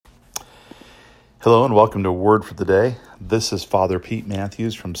Hello and welcome to Word for the Day. This is Father Pete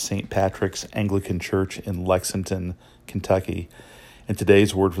Matthews from St. Patrick's Anglican Church in Lexington, Kentucky. And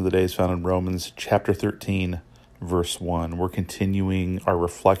today's Word for the Day is found in Romans chapter 13, verse 1. We're continuing our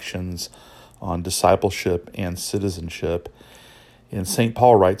reflections on discipleship and citizenship. And St.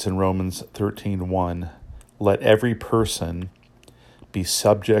 Paul writes in Romans 13:1, "Let every person be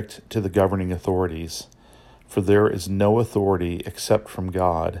subject to the governing authorities, for there is no authority except from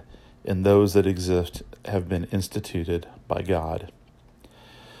God, and those that exist have been instituted by God."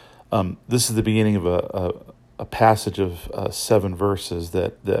 This is the beginning of a passage of 7 verses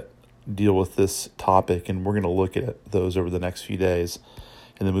that deal with this topic, and we're going to look at those over the next few days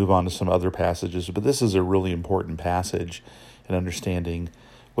and then move on to some other passages. But this is a really important passage in understanding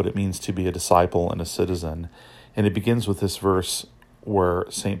what it means to be a disciple and a citizen. And it begins with this verse where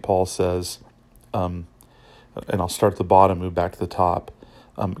St. Paul says, and I'll start at the bottom, move back to the top,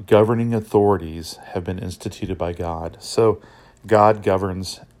 governing authorities have been instituted by God. So God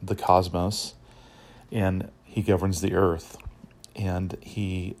governs the cosmos, and he governs the earth, and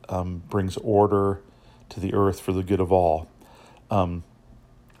he brings order to the earth for the good of all.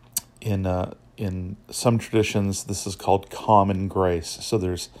 In some traditions, this is called common grace. So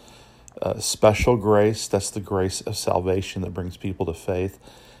there's special grace, that's the grace of salvation that brings people to faith.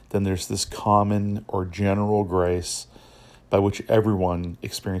 Then there's this common or general grace by which everyone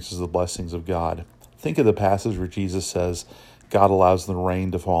experiences the blessings of God. Think of the passage where Jesus says, God allows the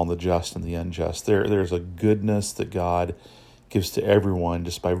rain to fall on the just and the unjust. There's a goodness that God gives to everyone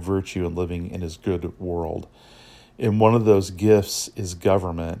just by virtue of living in his good world. And one of those gifts is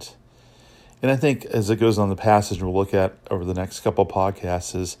government. And I think as it goes on the passage we'll look at over the next couple of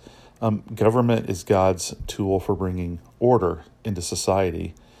podcasts is government is God's tool for bringing order into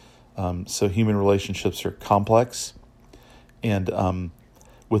society. So human relationships are complex. And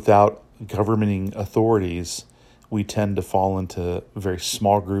without governing authorities, we tend to fall into very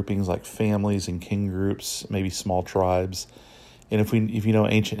small groupings like families and kin groups, maybe small tribes. And if you know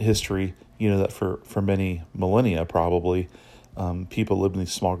ancient history, you know that for many millennia probably, people lived in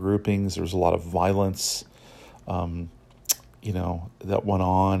these small groupings. There was a lot of violence, that went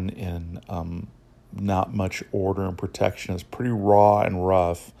on, and not much order and protection. It's pretty raw and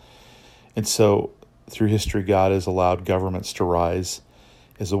rough. And so through history, God has allowed governments to rise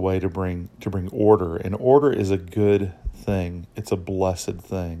as a way to bring order. And order is a good thing. It's a blessed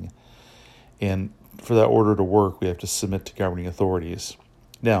thing. And for that order to work, we have to submit to governing authorities.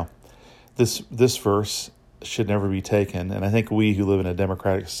 Now, this verse should never be taken, and I think we who live in a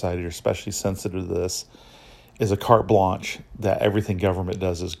democratic society are especially sensitive to this, is a carte blanche that everything government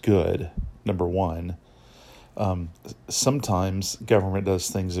does is good, number one. Sometimes government does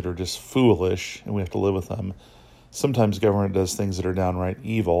things that are just foolish, and we have to live with them. Sometimes government does things that are downright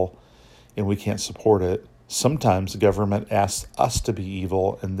evil, and we can't support it. Sometimes government asks us to be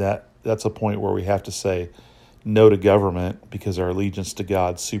evil, and that's a point where we have to say no to government because our allegiance to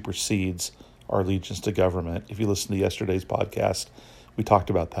God supersedes our allegiance to government. If you listen to yesterday's podcast, we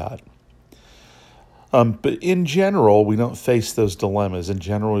talked about that. But in general, we don't face those dilemmas. In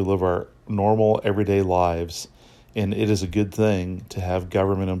general, we live our normal, everyday lives, and it is a good thing to have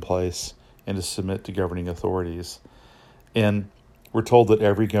government in place and to submit to governing authorities. And we're told that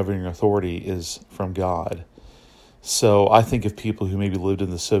every governing authority is from God. So I think of people who maybe lived in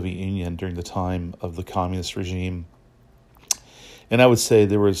the Soviet Union during the time of the communist regime, and I would say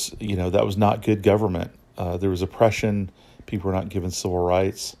there was, that was not good government. There was oppression. People were not given civil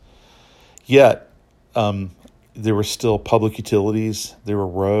rights. Yet, there were still public utilities. There were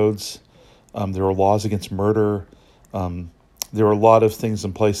roads. There were laws against murder. There were a lot of things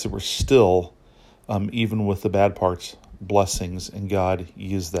in place that were still, even with the bad parts, blessings, and God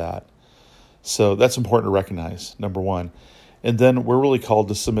used that. So that's important to recognize, number one. And then we're really called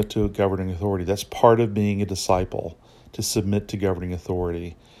to submit to a governing authority. That's part of being a disciple, to submit to governing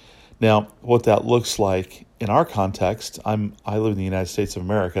authority. Now, what that looks like in our context, I live in the United States of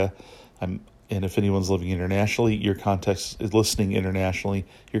America. And if anyone's living internationally, your context is listening internationally,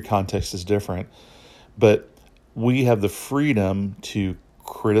 your context is different. But we have the freedom to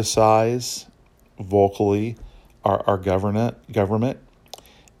criticize vocally our government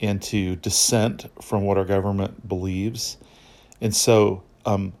and to dissent from what our government believes. And so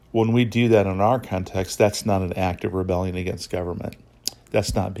when we do that in our context, that's not an act of rebellion against government.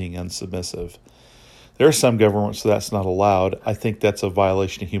 That's not being unsubmissive. There are some governments where that's not allowed. I think that's a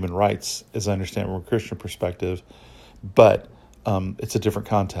violation of human rights, as I understand from a Christian perspective. But it's a different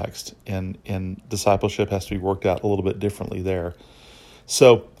context, and discipleship has to be worked out a little bit differently there.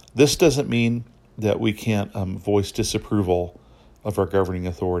 So this doesn't mean that we can't voice disapproval of our governing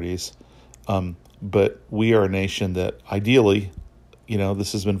authorities. But we are a nation that ideally,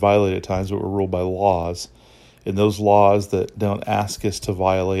 this has been violated at times, but we're ruled by laws. And those laws that don't ask us to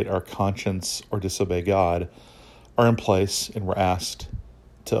violate our conscience or disobey God are in place, and we're asked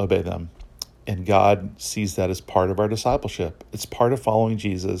to obey them. And God sees that as part of our discipleship. It's part of following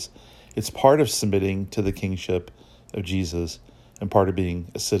Jesus. It's part of submitting to the kingship of Jesus and part of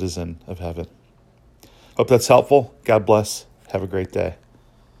being a citizen of heaven. Hope that's helpful. God bless. Have a great day.